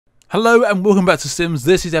Hello and welcome back to Sims.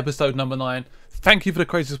 This is episode number 9. Thank you for the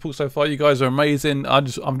crazy support so far. You guys are amazing. I'm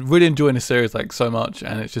really enjoying this series like so much,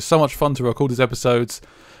 and it's just so much fun to record these episodes.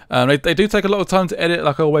 They do take a lot of time to edit,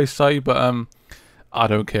 like I always say, but I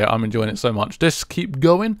don't care. I'm enjoying it so much. Just keep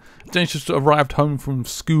going. Jenny's just arrived home from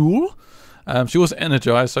school. She wasn't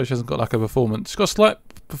energized, so she hasn't got like a performance. She's got a slight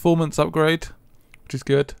performance upgrade, which is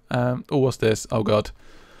good. Oh, what's this? Oh god.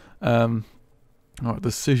 Alright,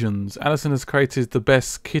 decisions. Alison has created the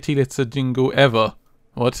best kitty litter jingle ever.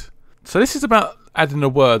 What? So this is about adding a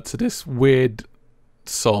word to this weird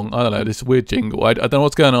song. I don't know, this weird jingle. I don't know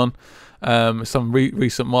what's going on. Some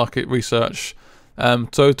recent market research.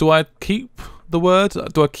 So do I keep the word?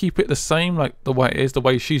 Do I keep it the same, like the way it is, the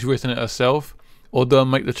way she's written it herself? Or do I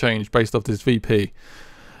make the change based off this VP?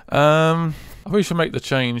 I think we should make the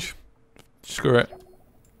change. Screw it.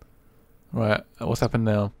 Right, what's happened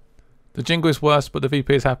now? The jingle is worse, but the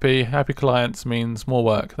VP is happy. Happy clients means more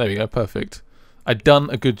work. There we go, perfect. I've done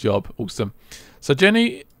a good job. Awesome. So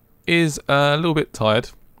Jenny is a little bit tired.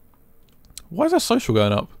 Why is her social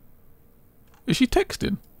going up? Is she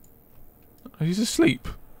texting? She's asleep.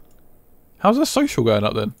 How's her social going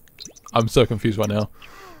up then? I'm so confused right now.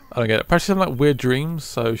 I don't get it. Perhaps she's having like weird dreams,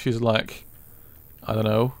 so she's like, I don't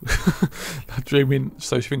know, dreaming,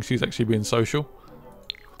 so she thinks she's actually being social.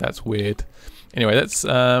 That's weird. Anyway, let's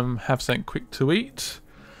have something quick to eat.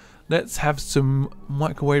 Let's have some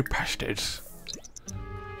microwave pasties.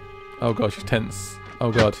 Oh god, she's tense.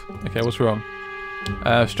 Oh god. Okay, what's wrong?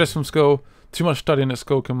 Stress from school. Too much studying at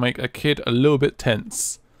school can make a kid a little bit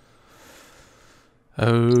tense.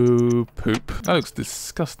 Oh, poop. That looks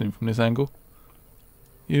disgusting from this angle.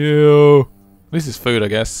 Ew. This is food, I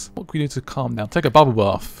guess. What can we do to calm down? Take a bubble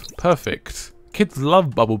bath. Perfect. Kids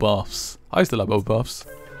love bubble baths. I used to love bubble baths.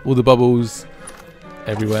 All the bubbles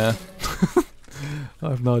everywhere. I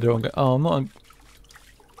have no idea what I'm going. Oh, I'm not.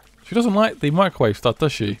 She doesn't like the microwave stuff,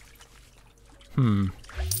 does she?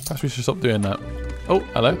 Perhaps we should stop doing that. Oh,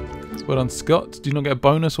 hello. Well done, Scott. Do you not get a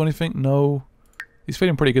bonus or anything? No. He's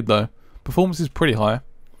feeling pretty good though. Performance is pretty high.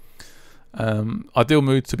 Ideal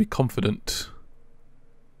mood to be confident.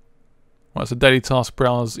 Right, so daily task,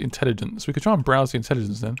 browse intelligence. We could try and browse the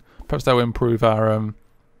intelligence then. Perhaps that will improve our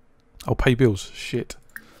oh, pay bills. Shit.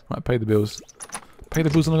 Right, pay the bills. Pay the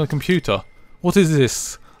bills on a computer. What is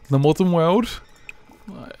this? The modern world?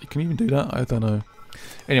 You can even do that? I don't know.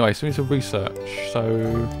 Anyway, so we need to research.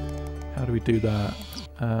 So, how do we do that?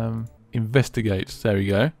 Investigate. There we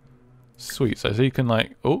go. Sweet. So you can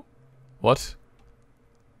like, oh, what?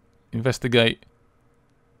 Investigate.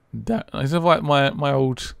 That. Is it like my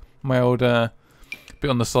old bit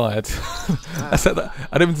on the side? I said that.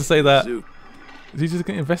 I didn't mean to say that. Is he just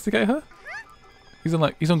gonna investigate her? He's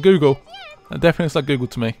on Google. That definitely looks like Google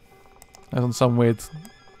to me. That's on some weird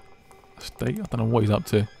state. I don't know what he's up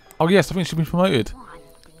to. Oh yes, I think she's been promoted.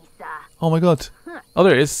 Oh my god. Oh,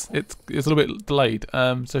 there it is. It's a little bit delayed.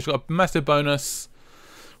 So she's got a massive bonus,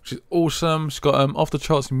 which is awesome. She's got off the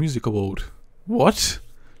charts music award. What?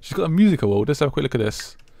 She's got a music award. Let's have a quick look at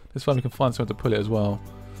this. This one we can find somewhere to put it as well.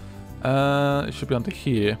 It should be under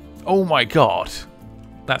here. Oh my god.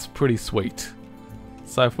 That's pretty sweet.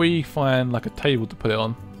 So if we find like a table to put it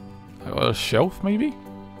on, or a shelf maybe? Do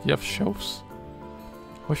you have shelves?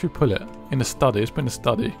 Where should we put it? In the study. Let's put it in the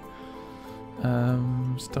study.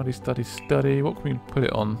 Study. What can we put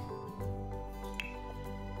it on?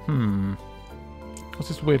 What's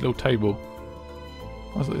this weird little table?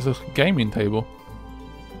 It's a gaming table.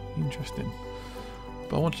 Interesting.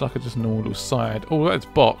 But I want like a just normal little side. Oh, that's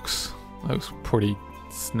box. That looks pretty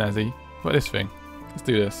snazzy. What about this thing? Let's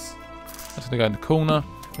do this. That's gonna go in the corner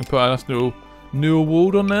and put a nice little new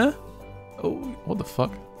award on there. Oh, what the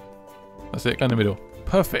fuck? That's it, go in the middle.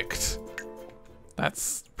 Perfect.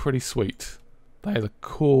 That's pretty sweet. That is a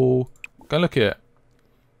cool. Go look at it.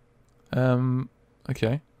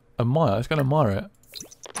 Okay. Admire. Let's go and admire it.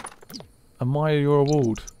 Admire your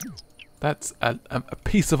award. That's a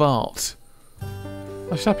piece of art.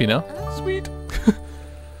 I'm happy now. Sweet.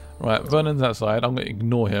 Right, Vernon's outside. I'm gonna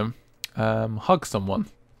ignore him. Hug someone.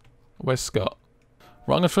 Where's Scott?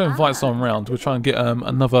 Right, I'm going to try and invite someone round. We'll try and get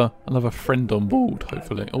another friend on board,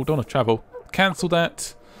 hopefully. Oh, don't want to travel. Cancel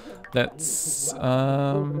that. Let's,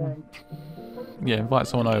 yeah, invite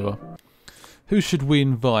someone over. Who should we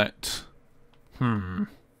invite? Nancy,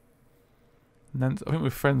 I think we're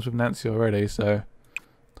friends with Nancy already, so don't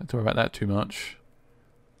have to worry about that too much.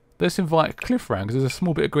 Let's invite Cliff round, because there's a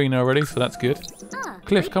small bit of green already, so that's good.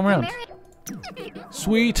 Cliff, come around.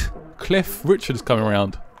 Sweet. Cliff Richard is coming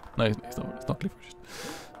around. No, it's not Cliff Richard.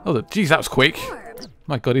 Oh, geez, that was quick.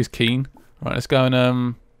 My god, he's keen. Right, let's go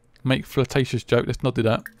and make flirtatious joke. Let's not do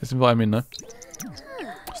that. Let's invite him in though.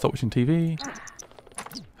 Stop watching TV.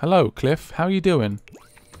 Hello, Cliff. How are you doing?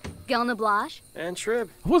 Gilna Blash. And Shrib.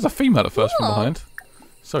 I was a female at first from Cool. behind.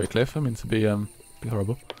 Sorry, Cliff. I mean to be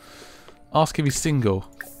horrible. Ask if he's single.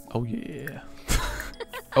 Oh yeah.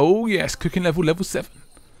 Oh yes, cooking level 7.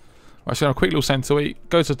 Right, so a quick little send to eat.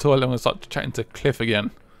 Go to the toilet. I'm gonna start chatting to Cliff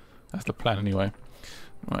again. That's the plan anyway.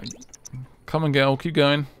 Right, come on, girl. Keep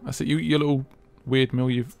going. That's it. Your little weird meal.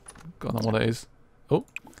 You've got that. What it is. Oh,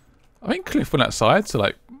 I think Cliff went outside to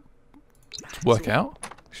like work out.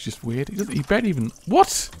 It's just weird. He barely even.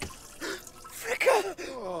 What?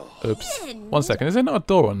 Oops. 1 second. Is there not a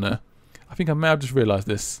door on there? I think I may have just realised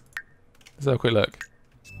this. Let's have a quick look.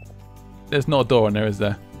 There's not a door on there, is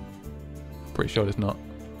there? Pretty sure there's not.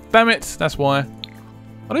 Damn it! That's why.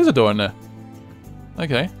 Oh, there's a door in there.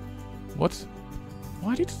 Okay. What?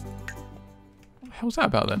 Why did... What the hell's that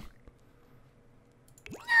about then?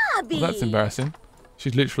 Well, that's embarrassing.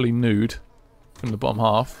 She's literally nude from the bottom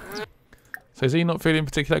half. So is he not feeling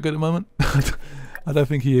particularly good at the moment? I don't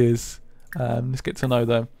think he is. Let's get to know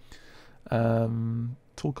though.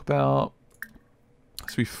 Talk about...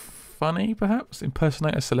 Let's be funny, perhaps?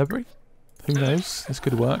 Impersonate a celebrity? Who knows? This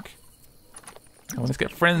could work. Come on, let's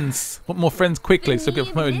get friends. Want more friends quickly so get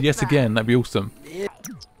promoted yet again. That'd be awesome.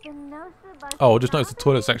 Oh, I just noticed the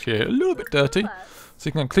toilet's actually a little bit dirty. So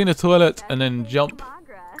you can clean the toilet and then jump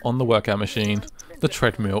on the workout machine. The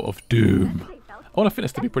treadmill of doom. I want to fit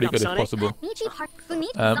this to be pretty good if possible.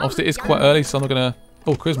 Obviously it is quite early, so I'm not going to...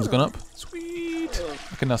 Oh, charisma's gone up. Sweet.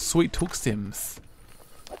 I can now sweet talk Sims.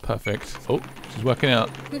 Perfect. Oh, she's working out.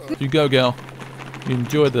 You go, girl. You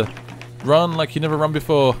enjoy the run like you never run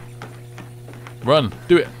before. Run.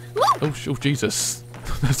 Do it. Oh, Jesus.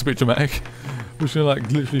 That's a bit dramatic. We're just going to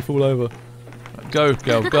like literally fall over. Right, go,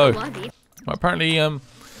 girl, go. Right, apparently,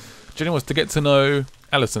 Jenny wants to get to know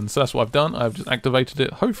Alison, so that's what I've done. I've just activated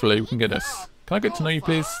it. Hopefully we can get this. Can I get to know you,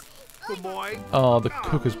 please? Good boy. Oh, the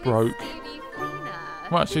cooker's broke.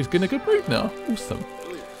 Right, she's in a good mood now. Awesome.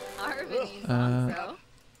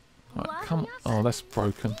 Right, come. Oh, that's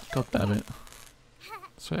broken. God damn it.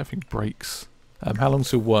 So everything breaks. How long's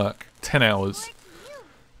till work? 10 hours.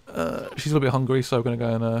 She's a little bit hungry, so I'm going to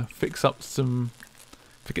go and fix up some...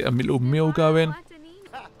 Get a little meal going.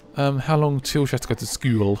 How long till she has to go to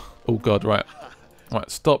school? Oh god, right. Right,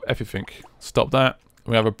 stop everything. Stop that.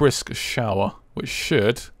 We have a brisk shower, which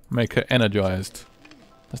should make her energized.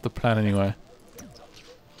 That's the plan anyway.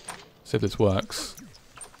 See if this works.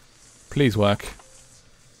 Please work.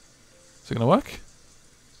 Is it going to work?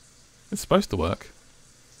 It's supposed to work.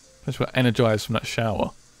 She'll get energized from that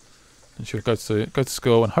shower. And she'll go to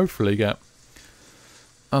school and hopefully get...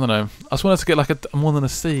 I don't know. I just want her to get like a more than a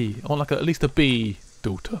C. I want like at least a B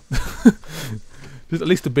daughter. Just at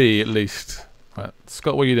least a B at least. Right,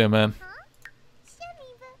 Scott, what are you doing, man?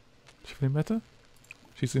 She feeling better?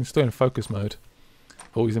 She's still in focus mode.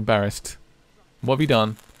 Oh, he's embarrassed. What have you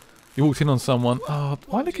done? You walked in on someone. Oh,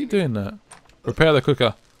 why do they keep doing that? Repair the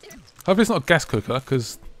cooker. Hopefully it's not a gas cooker,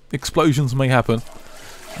 because explosions may happen.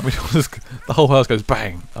 I mean, the whole house goes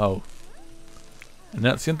bang. Oh. And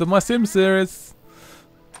that's the end of my Sim series.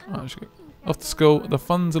 Right, off to school. The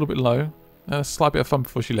fun's a little bit low. A slight bit of fun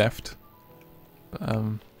before she left. But,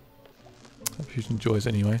 hope she enjoys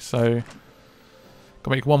anyway. So,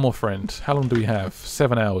 gotta make one more friend. How long do we have?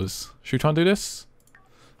 7 hours. Should we try and do this?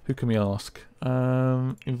 Who can we ask?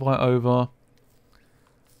 Invite over.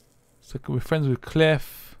 So we're friends with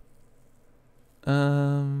Cliff. Should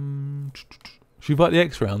we invite the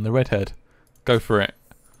X round, the redhead? Go for it.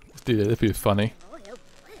 Let's do that. That'd be funny.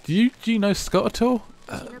 Do you know Scott at all?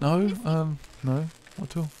 No. No. Not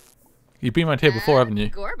at all. You've been around here before, haven't you?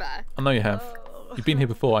 Gorba. I know you have. You've been here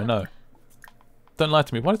before, I know. Don't lie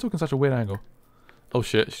to me. Why are you talking such a weird angle? Oh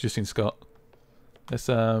shit, she's just seen Scott. Let's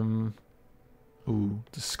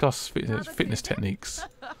discuss fitness techniques.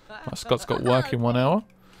 Right, Scott's got work in 1 hour.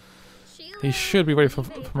 He should be ready for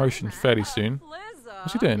promotion fairly soon.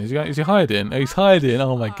 What's he doing? Is he hiding? Oh, he's hiding.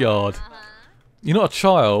 Oh my god. You're not a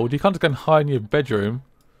child. You can't just go and hide in your bedroom.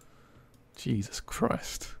 Jesus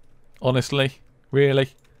Christ. Honestly? Really?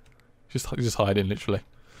 He's just hiding, literally.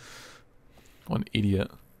 What an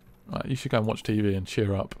idiot. Right, you should go and watch TV and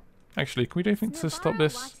cheer up. Actually, can we do anything to stop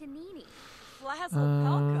this? Let's go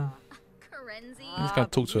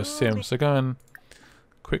and talk to a sim. So go and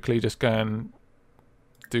quickly just go and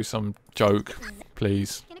do some joke,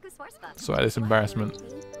 please. Sort out this embarrassment.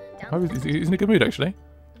 He's in a good mood, actually.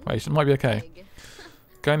 Wait, it might be okay.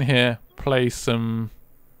 Go in here, play some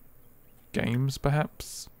games,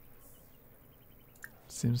 perhaps.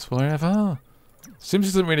 Sims Forever. Sims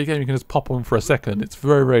isn't really a game you can just pop on for a second. It's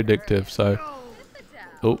very, very addictive, so...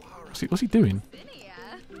 Oh, what's he doing?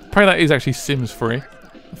 Pray that is actually Sims free.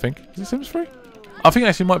 I think. Is it Sims 3? I think it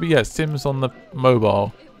actually might be, yeah, Sims on the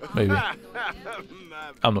mobile, maybe.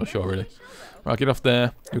 I'm not sure, really. Right, get off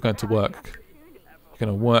there. You're going to work. You're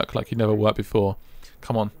going to work like you never worked before.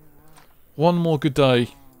 Come on. One more good day.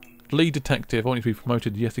 Lead detective. I want you to be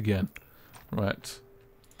promoted yet again. Right.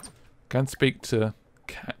 Go and speak to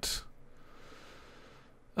Cat.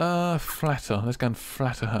 Flatter. Let's go and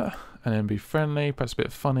flatter her. And then be friendly. Perhaps a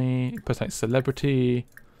bit funny. Impersonate celebrity.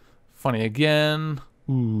 Funny again.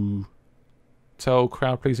 Ooh. Tell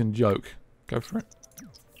crowd pleasing joke. Go for it.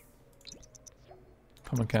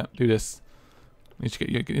 Come on, Cat. Do this. You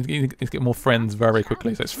need to get more friends very, very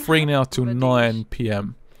quickly. So it's free now till 9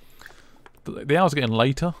 PM. The hours are getting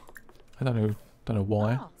later. I don't know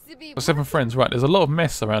why. Got 7 friends. Right, there's a lot of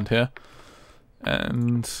mess around here.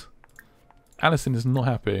 And Alison is not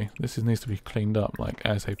happy. This needs to be cleaned up, like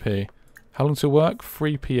ASAP. How long till work?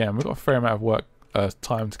 3 PM. We've got a fair amount of work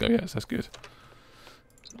time to go. Yes, that's good.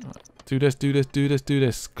 Right. Do this, do this, do this, do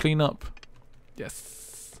this. Clean up.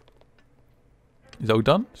 Yes. Is that all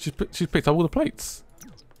done? She's picked up all the plates.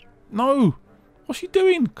 No! What's she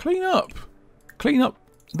doing? Clean up. Clean up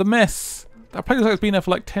the mess. That plate looks like it's been there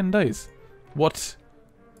for like 10 days. What?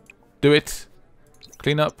 Do it.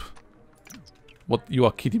 Clean up. What? You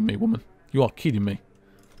are kidding me, woman. You are kidding me.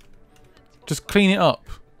 Just clean it up.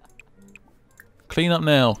 Clean up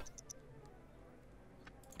now.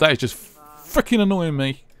 That is just freaking annoying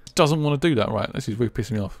me. Doesn't want to do that. Right, this is really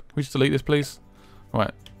pissing me off. Can we just delete this, please?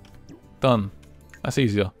 Right. Done. That's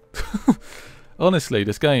easier. Honestly,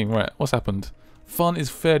 this game, right, what's happened? Fun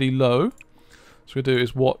is fairly low. So what we do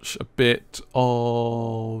is watch a bit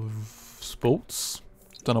of sports.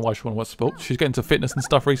 Don't know why she want to watch sports. She's getting into fitness and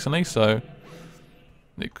stuff recently, so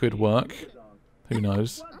it could work. Who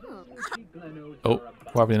knows? Oh,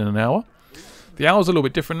 we're having an hour. The hour's a little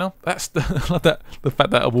bit different now. That's the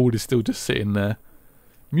fact that award is still just sitting there.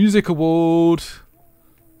 Music award.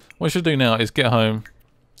 What I should do now is get home.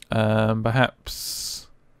 Perhaps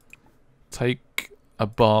take a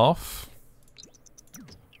bath.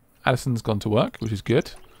 Alison's gone to work, which is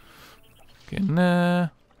good. Get in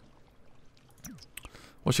there.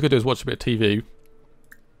 What she could do is watch a bit of TV.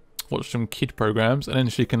 Watch some kid programs, and then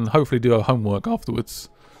she can hopefully do her homework afterwards.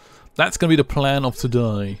 That's going to be the plan of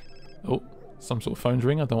today. Oh, some sort of phone's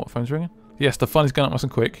ringing. I don't know what phone's ringing. Yes, the fun is going up nice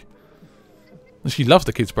and quick. And she loves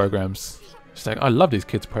the kids programs. She's like, I love these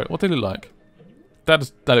kids programs. What do they look like?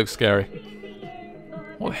 That looks scary.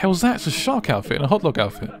 What the hell's that? It's a shark outfit and a hot dog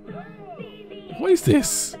outfit. What is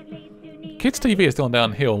this? Kids TV has gone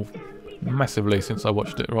downhill massively since I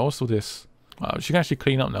watched it. Right, what's all this? Wow, she can actually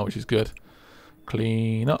clean up now, which is good.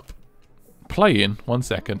 Clean up. Play in. 1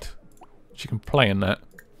 second. She can play in that.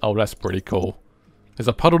 Oh, that's pretty cool. There's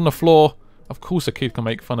a puddle on the floor. Of course a kid can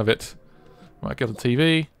make fun of it. Right, get the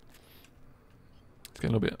TV. It's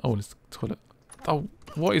getting a little bit... Oh, it's the toilet. Oh,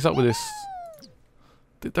 what is up with this?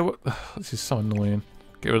 This is so annoying.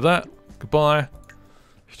 Get rid of that. Goodbye.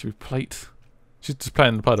 Should we plate? She's just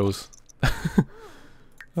playing the puddles.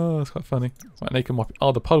 Oh, that's quite funny. Right, naked mop.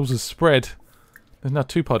 Oh, the puddles are spread. There's now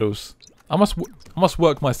 2 puddles. I must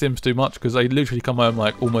work my Sims too much because they literally come home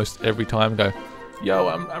like almost every time and go, yo,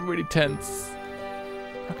 I'm really tense.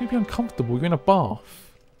 How can you be uncomfortable? You're in a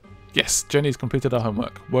bath. Yes, Jenny's completed her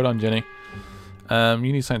homework. Well done, Jenny. You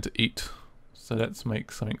need something to eat. So let's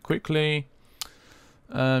make something quickly.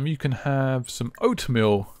 You can have some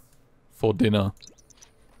oatmeal for dinner.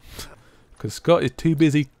 Because Scott is too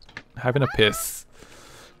busy having a piss.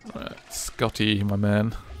 Right, Scotty, my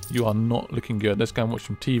man. You are not looking good. Let's go and watch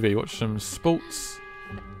some TV. Watch some sports.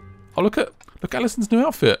 Oh, look at Alison's new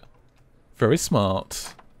outfit. Very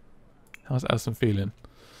smart. How's Alison feeling?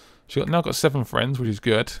 She's now got 7 friends, which is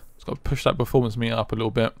good. She's got to push that performance meter up a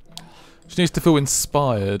little bit. She needs to feel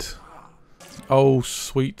inspired. Oh,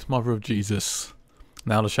 sweet mother of Jesus.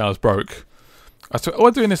 Now the shower's broke. So all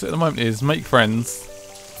I'm doing this at the moment is make friends,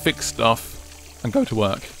 fix stuff, and go to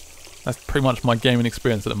work. That's pretty much my gaming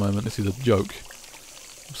experience at the moment. This is a joke.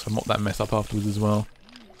 So mop that mess up afterwards as well.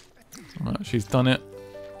 Right, she's done it.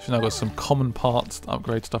 She's now got some common parts to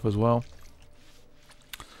upgrade stuff as well.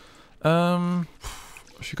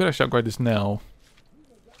 She could actually upgrade this now.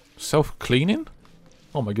 Self-cleaning?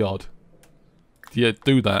 Oh my god. Yeah,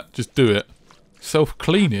 do that. Just do it.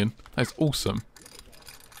 Self-cleaning? That's awesome.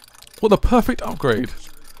 What the perfect upgrade.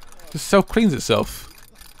 Just self-cleans itself.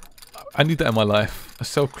 I need that in my life. A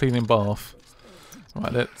self-cleaning bath.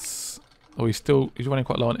 Right, let's... Oh, he's running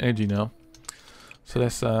quite low on energy now. So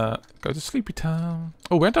let's go to Sleepy Town.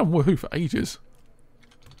 Oh, we haven't done Woohoo for ages.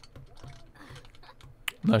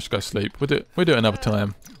 No, just go sleep. We'll do it another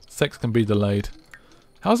time. Sex can be delayed.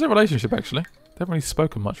 How's their relationship, actually? They haven't really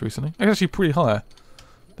spoken much recently. It's actually pretty high.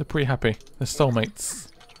 They're pretty happy. They're soulmates.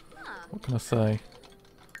 What can I say?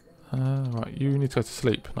 Right, you need to go to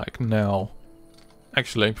sleep, like now.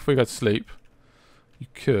 Actually, before you go to sleep, you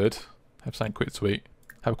could have something quick to eat.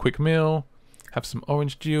 Have a quick meal, have some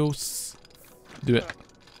orange juice. Do it.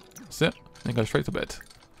 That's it. Then go straight to bed.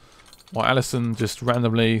 While Alison just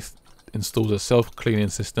randomly installs a self-cleaning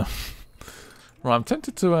system. Right, I'm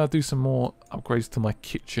tempted to do some more upgrades to my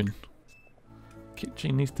kitchen.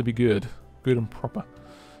 Kitchen needs to be good. Good and proper.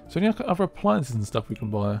 So any other appliances and stuff we can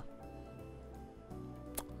buy?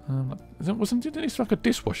 Wasn't it like a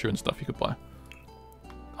dishwasher and stuff you could buy?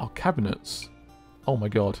 Oh, cabinets. Oh my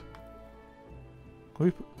god. Can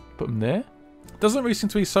we put them there? Doesn't really seem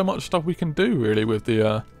to be so much stuff we can do really with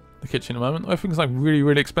the kitchen at the moment. Everything's like really,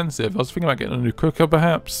 really expensive. I was thinking about getting a new cooker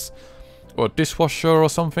perhaps, or a dishwasher or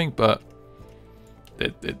something, but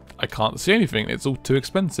I can't see anything. It's all too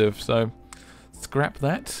expensive, so scrap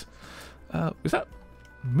that. Is that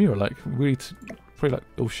mirror like really pretty like,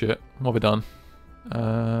 oh shit, what have I done?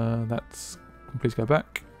 That's, please go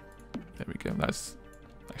back. There we go. That's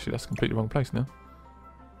completely wrong place now.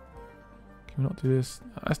 Can we not do this?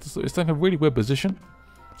 It's like a really weird position.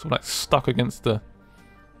 Sort of like stuck against the.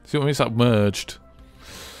 See what I mean? It's like merged.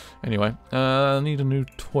 Anyway, I need a new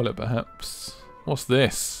toilet perhaps. What's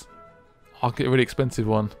this? I'll get a really expensive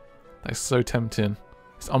one. That's so tempting.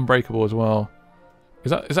 It's unbreakable as well.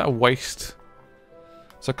 Is that a waste?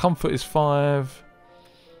 So comfort is 5.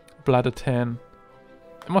 Bladder 10.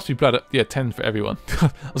 It must be bladder, yeah, 10 for everyone.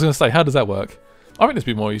 I was going to say, how does that work? I think this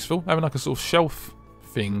would be more useful. Having like a sort of shelf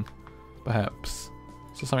thing, perhaps.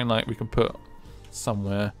 So something like we can put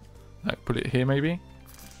somewhere. Like put it here maybe.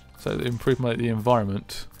 So to improve the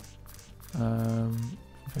environment. There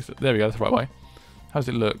we go, that's the right way. How does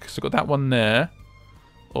it look? So we've got that one there.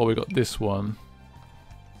 Or we got this one.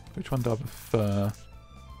 Which one do I prefer?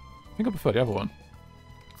 I think I prefer the other one.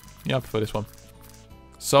 Yeah, I prefer this one.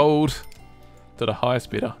 Sold to the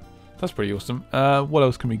highest bidder. That's pretty awesome. What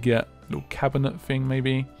else can we get? A little cabinet thing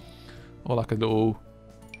maybe? Or like a little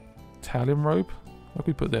Italian robe? Where can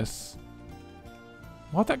we put this?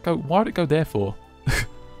 Why'd that go? Why would it go there for?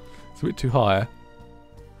 It's a bit too high.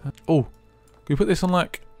 Oh, can we put this on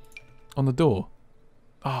like on the door?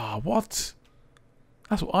 Ah, what?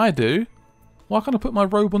 That's what I do. Why can't I put my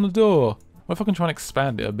robe on the door? What if I can try and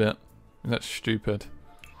expand it a bit? That's stupid.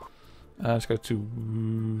 Let's go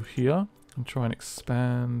to here and try and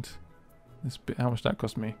expand this bit. How much did that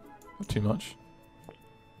cost me? Not too much.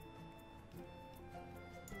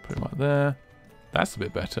 Put it right there. That's a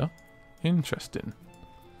bit better. Interesting.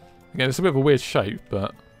 Again, it's a bit of a weird shape,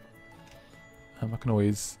 but I can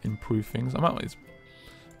always improve things. I might always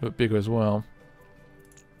a bit bigger as well.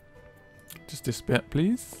 Just this bit,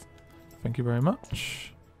 please. Thank you very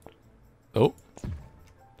much. Oh.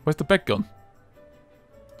 Where's the bed gone?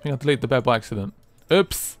 I think I deleted the bed by accident.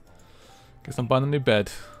 Oops. Guess I'm buying a new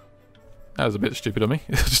bed. That was a bit stupid of me.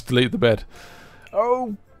 Just delete the bed.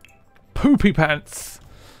 Oh. Poopy pants.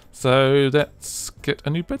 So let's get a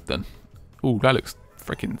new bed then. Ooh, that looks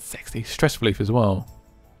freaking sexy. Stress relief as well.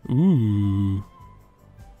 Ooh.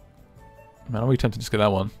 Man, I'm really tempted to just get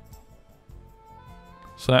that one.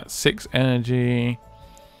 So that's 6 energy.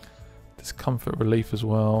 Discomfort relief as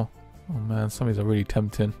well. Oh man, some of these are really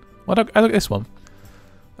tempting. Why don't I look at this one?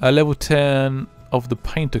 Level 10 of the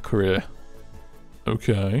painter career.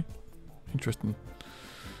 Okay. Interesting.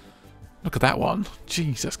 Look at that one.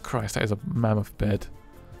 Jesus Christ, that is a mammoth bed.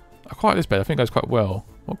 I quite like this bed. I think it goes quite well.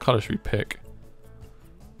 What colour should we pick?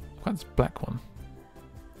 I quite this black one.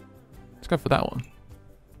 Let's go for that one.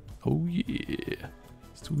 Oh yeah.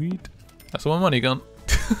 Sweet. That's all my money gone.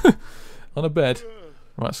 On a bed.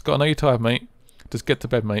 Right, Scott, I know you're tired, mate. Just get to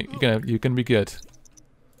bed, mate. You're gonna be good.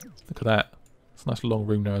 Look at that. It's a nice long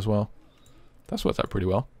room there as well. That's worked out pretty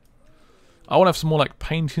well. I want to have some more like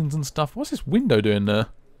paintings and stuff. What's this window doing there?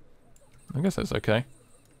 I guess that's okay.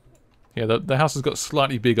 Yeah, the house has got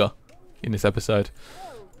slightly bigger in this episode.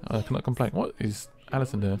 I cannot complain. What is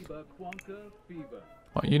Alison doing?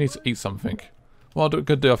 Right, you need to eat something. What I'm going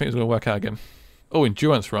to do, I think it's going to work out again. Oh,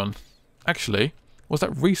 endurance run. Actually, what's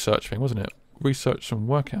that research thing, wasn't it? Research and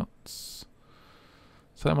workouts.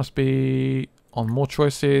 So that must be on more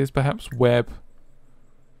choices, perhaps web.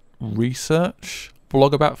 Research.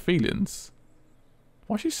 Blog about feelings.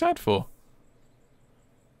 What's she sad for?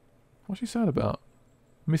 What's she sad about?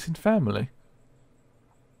 Missing family.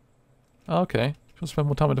 Oh, okay. She wants to spend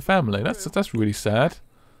more time with the family. That's really sad.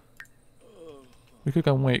 We could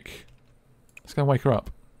go and wake. Let's go and wake her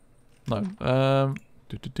up. No.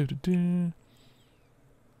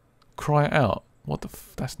 Cry it out. What the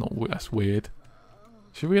f... That's not... That's weird.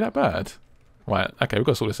 Should we be that bad? Right. Okay, we've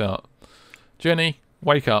got to sort this out. Jenny,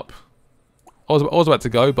 Wake up. I was about to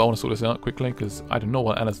go, but I want to sort this out quickly because I do not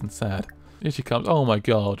want Alicent sad. Here she comes. Oh my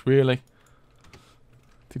god, really?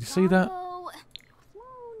 Did you see that? Oh.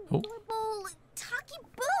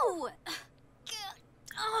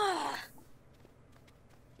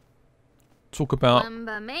 Talk about...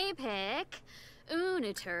 Mapik,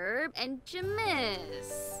 Uniturb, and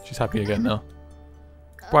Jamis. She's happy again now.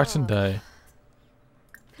 Brighton day.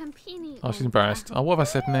 Oh, she's embarrassed. Oh, what have I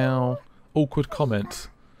said now? Awkward comment.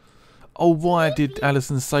 Oh, why did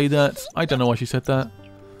Alicent say that? I don't know why she said that.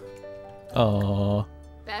 Oh.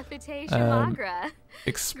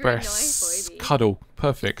 Express. Cuddle.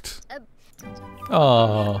 Perfect.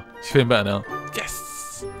 Oh. She's feeling better now.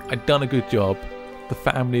 Yes! I've done a good job. The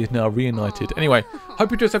family is now reunited. Anyway,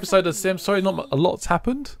 hope you enjoyed this episode of Sims. Sorry, not a lot's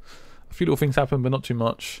happened. A few little things happened, but not too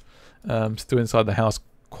much. Still inside the house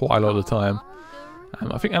quite a lot of the time.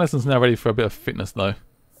 I think Alicent's now ready for a bit of fitness, though.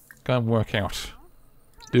 Go and work out.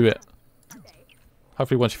 Do it.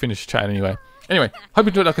 Hopefully once you finish chatting anyway. Anyway, hope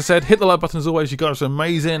you enjoyed. Like I said, hit the like button as always. You guys are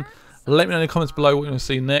amazing. Let me know in the comments below what you want to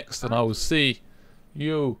see next, and I will see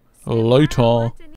you later.